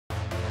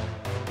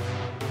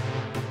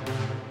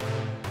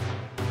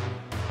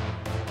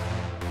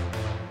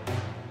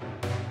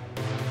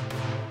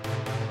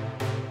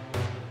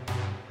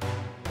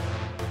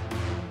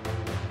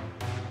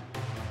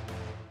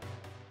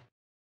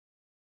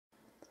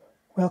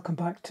Welcome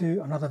back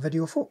to another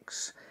video,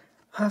 folks.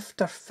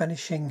 After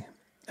finishing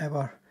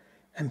our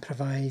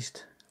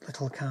improvised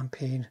little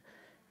campaign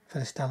for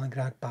the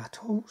Stalingrad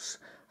battles,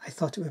 I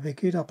thought it would be a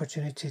good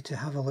opportunity to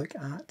have a look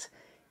at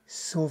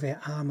Soviet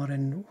armour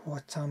in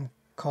what I'm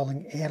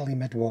calling early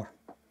mid-war,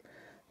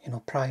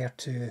 prior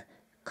to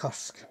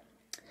Kursk.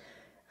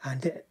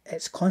 And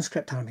it's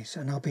conscript armies,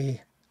 and I'll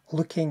be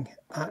looking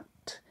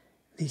at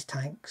these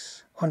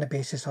tanks on the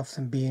basis of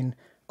them being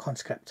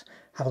conscript.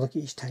 Have a look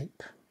at each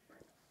type.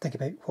 Think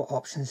about what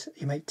options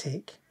you might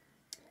take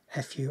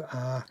if you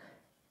are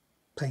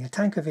playing a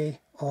tank of A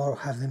or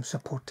have them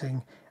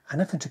supporting an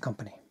infantry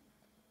company.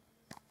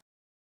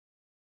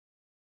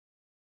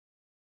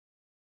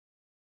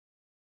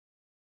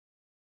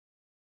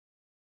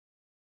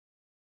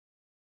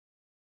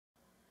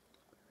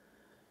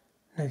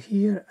 Now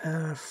here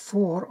are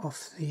 4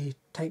 of the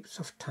types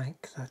of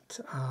tank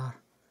that are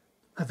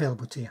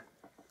available to you.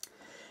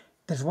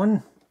 There's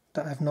one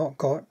that I've not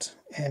got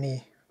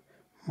any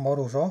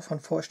models of,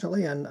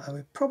 unfortunately, and I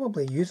would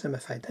probably use them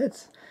if I did,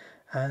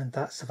 and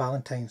that's the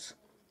Valentines.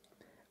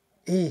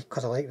 A,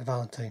 because I like the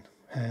Valentine,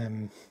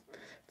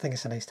 think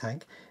it's a nice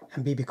tank,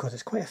 and B, because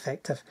it's quite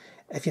effective.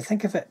 If you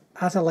think of it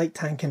as a light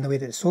tank in the way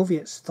that the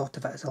Soviets thought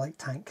of it as a light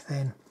tank,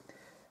 then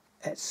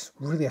it's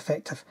really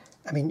effective.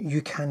 I mean,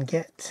 you can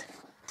get,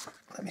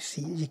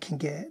 you can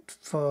get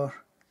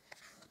for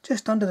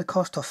just under the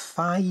cost of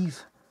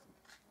 5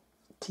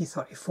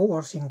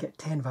 T-34s, you can get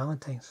 10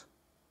 Valentines.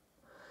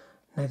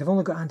 Now, they've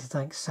only got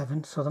anti-tank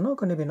 7, so they're not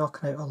going to be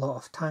knocking out a lot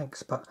of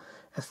tanks, but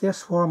if they're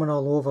swarming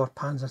all over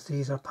Panzer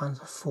 3s or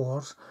Panzer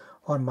 4s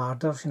or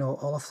Marders,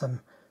 all of them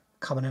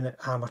coming in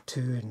at armour 2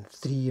 and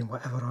 3 and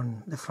whatever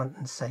on the front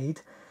and side,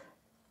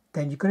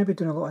 then you're going to be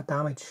doing a lot of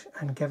damage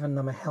and giving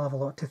them a hell of a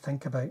lot to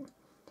think about.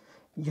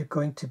 You're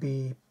going to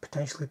be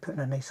potentially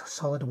putting a nice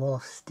solid wall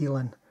of steel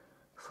in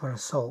for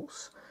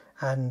assaults,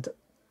 and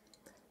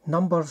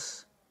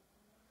numbers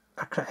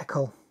are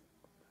critical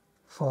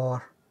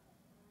for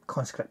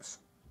conscripts.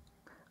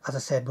 As I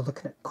said, we're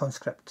looking at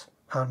conscript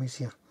armies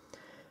here.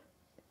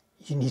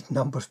 You need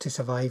numbers to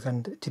survive,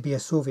 and to be a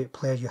Soviet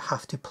player you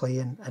have to play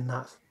in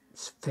that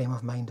frame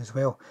of mind as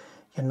well.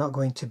 You're not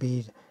going to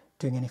be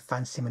doing any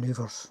fancy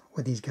manoeuvres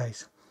with these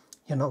guys.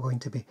 You're not going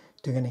to be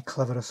doing any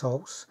clever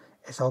assaults.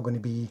 It's all going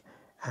to be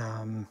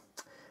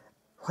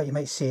what you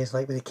might say is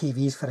like with the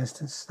KVs, for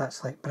instance.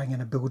 That's like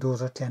bringing a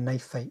bulldozer to a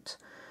knife fight,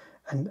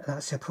 and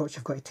that's the approach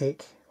you've got to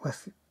take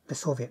with the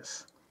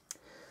Soviets.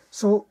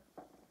 So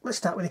let's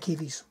start with the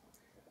KVs.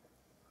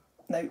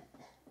 Now,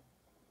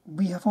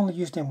 we have only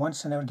used them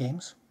once in our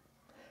games.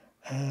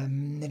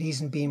 The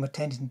reason being we're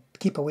tending to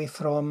keep away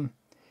from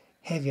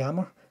heavy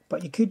armour,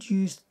 but you could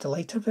use the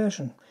lighter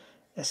version.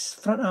 It's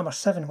front armour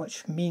 7,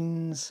 which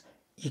means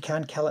you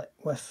can kill it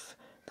with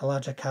the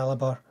larger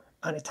calibre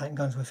anti-tank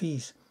guns with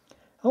ease.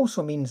 It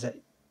also means that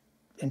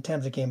in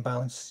terms of game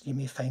balance, you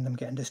may find them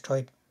getting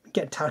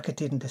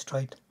targeted and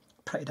destroyed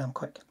pretty damn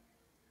quick.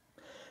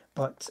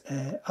 But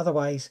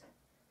otherwise,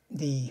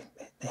 the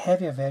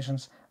heavier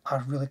versions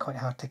are really quite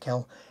hard to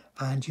kill,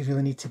 and you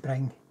really need to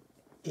bring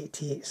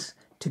 88s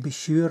to be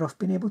sure of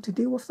being able to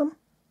deal with them.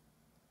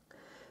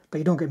 But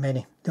you don't get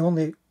many. The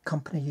only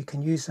company you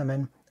can use them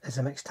in is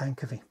a mixed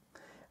tankovy,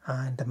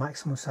 and the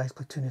maximum size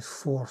platoon is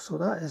 4, so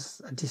that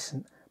is a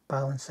decent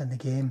balance in the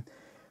game.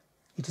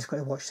 You just got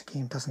to watch the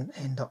game doesn't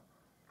end up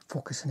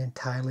focusing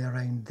entirely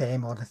around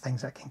them or the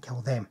things that can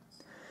kill them.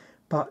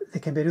 But they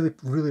can be a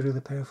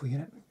really powerful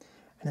unit.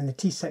 And in the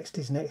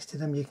T60s next to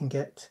them you can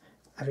get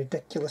a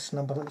ridiculous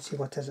number. Let me see,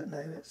 what is it now?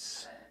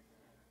 It's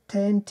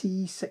 10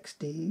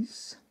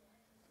 T60s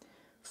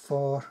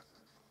for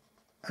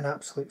an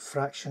absolute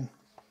fraction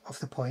of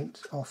the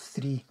point of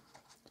 3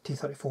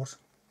 T34s.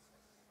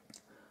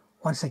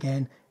 Once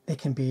again, they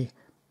can be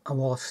a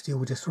wall of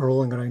steel just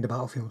rolling around the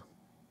battlefield.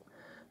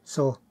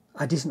 So,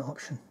 a decent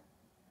option.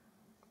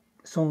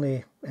 It's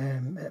only,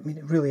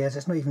 it really is,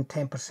 it's not even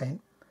 10%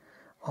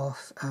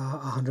 of a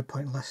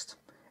 100-point list,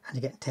 and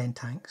you get 10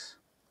 tanks.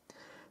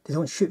 They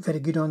don't shoot very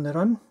good on the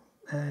run,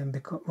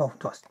 because, well,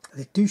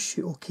 they do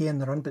shoot okay on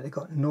the run, but they've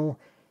got no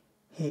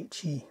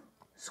HE,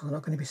 so they're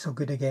not going to be so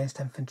good against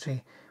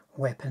infantry,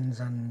 weapons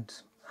and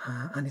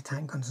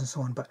anti-tank guns and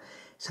so on, but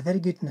it's a very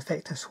good and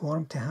effective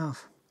swarm to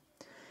have.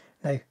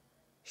 Now,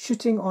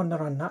 shooting on the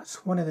run,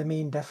 that's one of the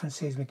main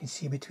differences we can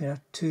see between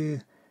our 2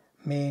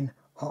 main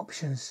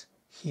options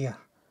here.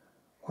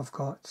 We've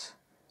got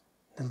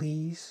the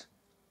Lees,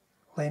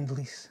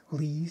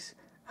 Lend-Lease,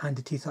 and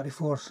the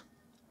T-34s.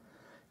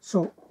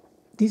 So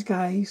these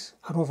guys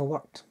are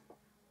overworked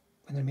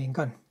with their main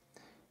gun.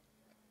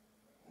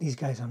 These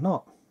guys are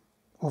not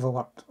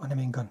overworked on the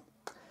main gun.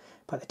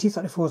 But the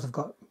T-34s have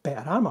got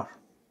better armour.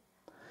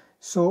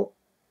 So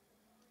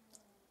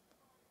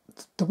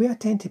the way I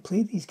tend to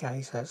play these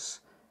guys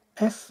is,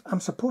 if I'm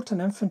supporting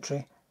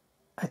infantry,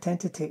 I tend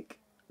to take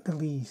the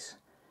Lees,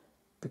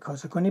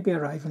 because they're going to be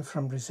arriving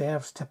from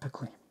reserves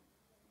typically,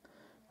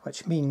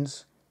 which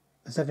means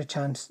there's every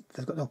chance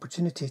they've got the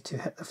opportunity to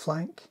hit the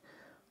flank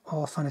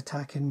of an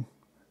attacking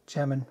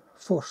German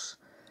force.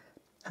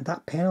 And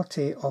that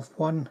penalty of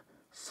 1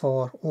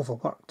 for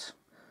overworked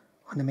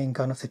on the main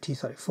gun of the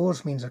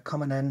T-34s means they're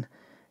coming in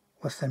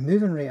with their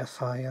moving rate of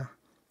fire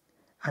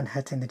and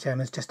hitting the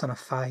Germans just on a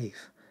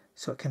 5,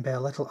 so it can be a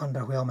little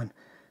underwhelming,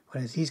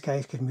 whereas these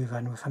guys could move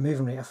in with a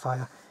moving rate of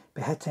fire,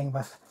 be hitting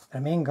with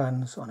their main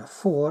guns on a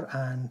 4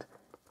 and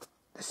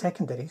the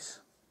secondaries,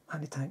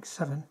 anti-tank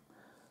 7,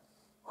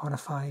 on a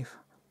 5.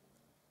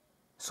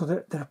 So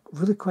they're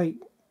really quite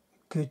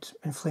good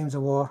in Flames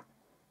of War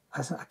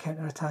as a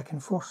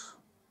counter-attacking force.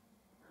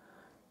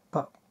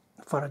 But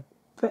for a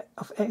bit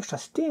of extra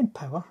staying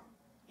power,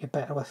 you're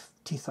better with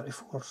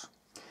T-34s.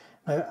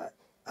 Now,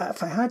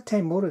 if I had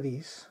 10 more of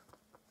these,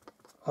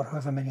 or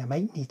however many I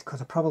might need,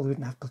 because I probably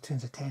wouldn't have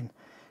platoons of 10,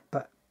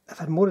 but if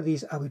I had more of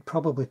these, I would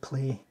probably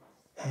play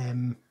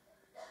a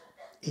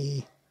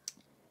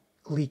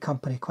Lee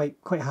company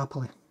quite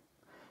happily.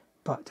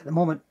 But at the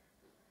moment,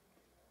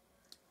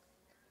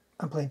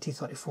 I'm playing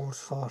T-34s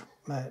for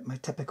my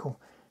typical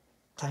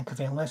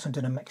tankovy. Unless I'm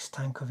doing a mixed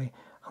tankovy,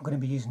 I'm going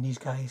to be using these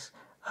guys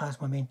as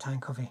my main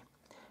tankovy.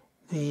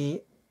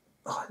 Good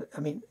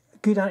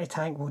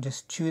anti-tank will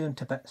just chew them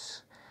to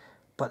bits,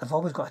 but they've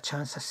always got a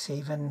chance of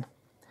saving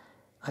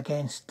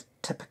against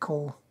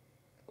typical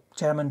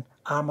German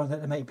armour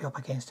that they might be up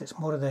against. It's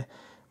more of the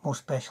more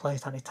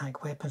specialised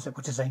anti-tank weapons that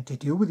were designed to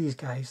deal with these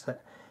guys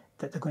that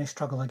they're going to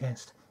struggle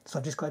against. So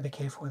I've just got to be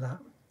careful with that.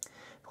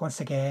 But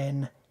once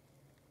again,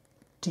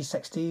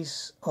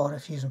 T60s, or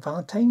if using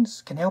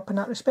Valentines, can help in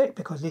that respect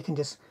because they can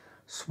just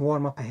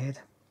swarm up ahead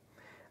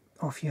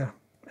of your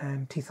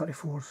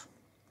T-34s.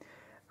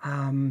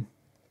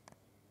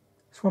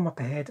 Swarm up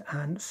ahead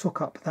and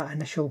soak up that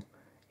initial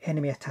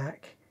enemy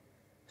attack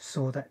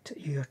so that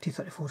your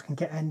T-34s can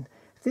get in.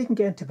 If they can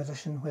get into a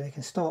position where they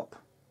can stop,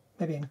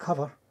 maybe in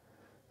cover,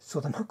 so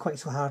they're not quite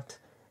so hard,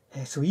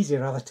 so easy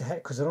rather to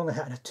hit, because they're only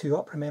hitting a 2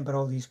 up. Remember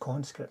all these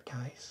conscript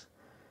guys,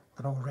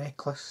 they're all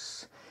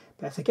reckless.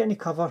 But if they get any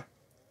cover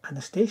and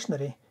they're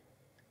stationary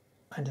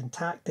and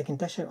intact, they can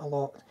dish out a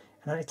lot.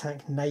 And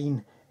anti-tank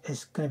 9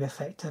 is going to be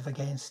effective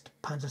against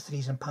Panzer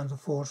 3s and Panzer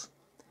 4s.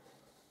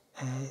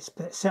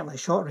 It's certainly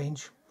short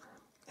range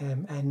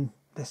in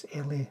this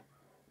early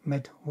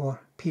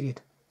mid-war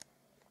period.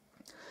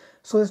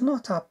 So there's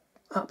not an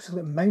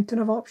absolute mountain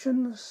of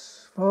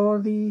options for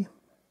the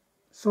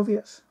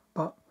Soviets,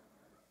 but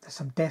there's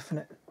some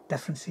definite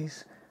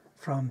differences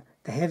from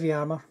the heavy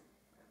armour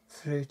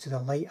through to the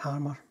light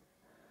armour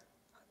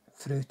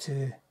through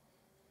to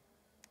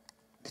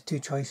the 2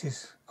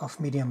 choices of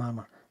medium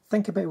armour.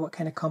 Think about what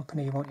kind of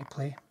company you want to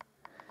play.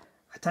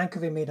 A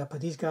tankovy made up of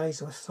these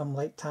guys with some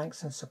light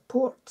tanks and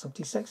support, some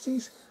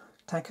T60s.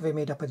 Tankovy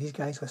made up of these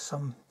guys with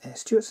some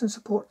Stuarts and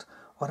support,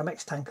 or a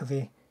mixed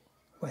tankovy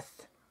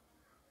with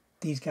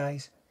these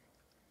guys.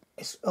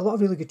 It's a lot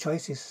of really good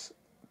choices,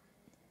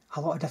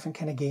 a lot of different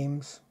kind of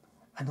games,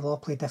 and they'll all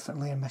play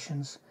differently in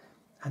missions.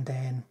 And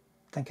then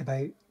think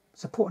about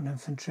supporting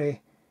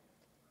infantry.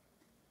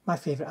 My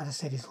favourite, as I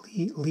said, is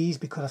Lee's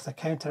because of their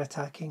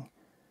counter-attacking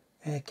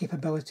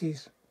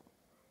capabilities.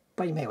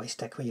 But you may always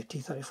stick with your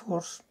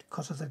T-34s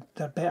because of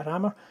their better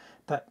armour.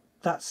 But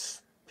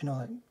that's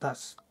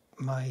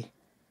my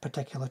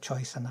particular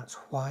choice, and that's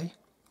why.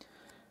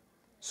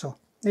 So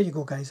there you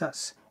go, guys.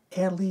 That's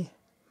early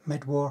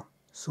mid-war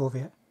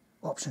Soviet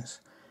options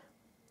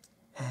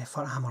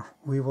for armour.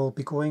 We will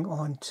be going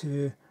on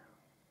to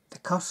the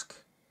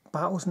Kursk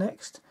battles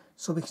next,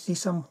 so we can see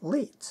some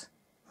late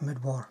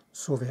mid-war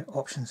Soviet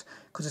options,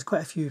 because there's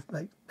quite a few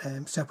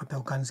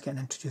self-propelled guns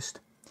getting introduced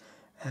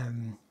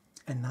in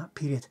that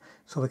period,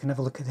 so we can have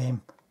a look at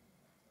them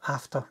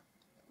after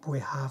we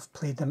have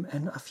played them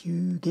in a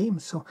few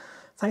games. So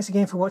thanks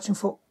again for watching,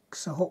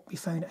 folks. I hope you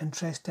found it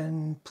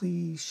interesting.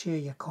 Please share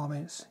your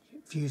comments,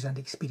 views and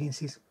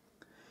experiences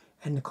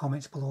in the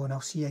comments below, and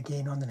I'll see you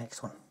again on the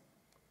next one.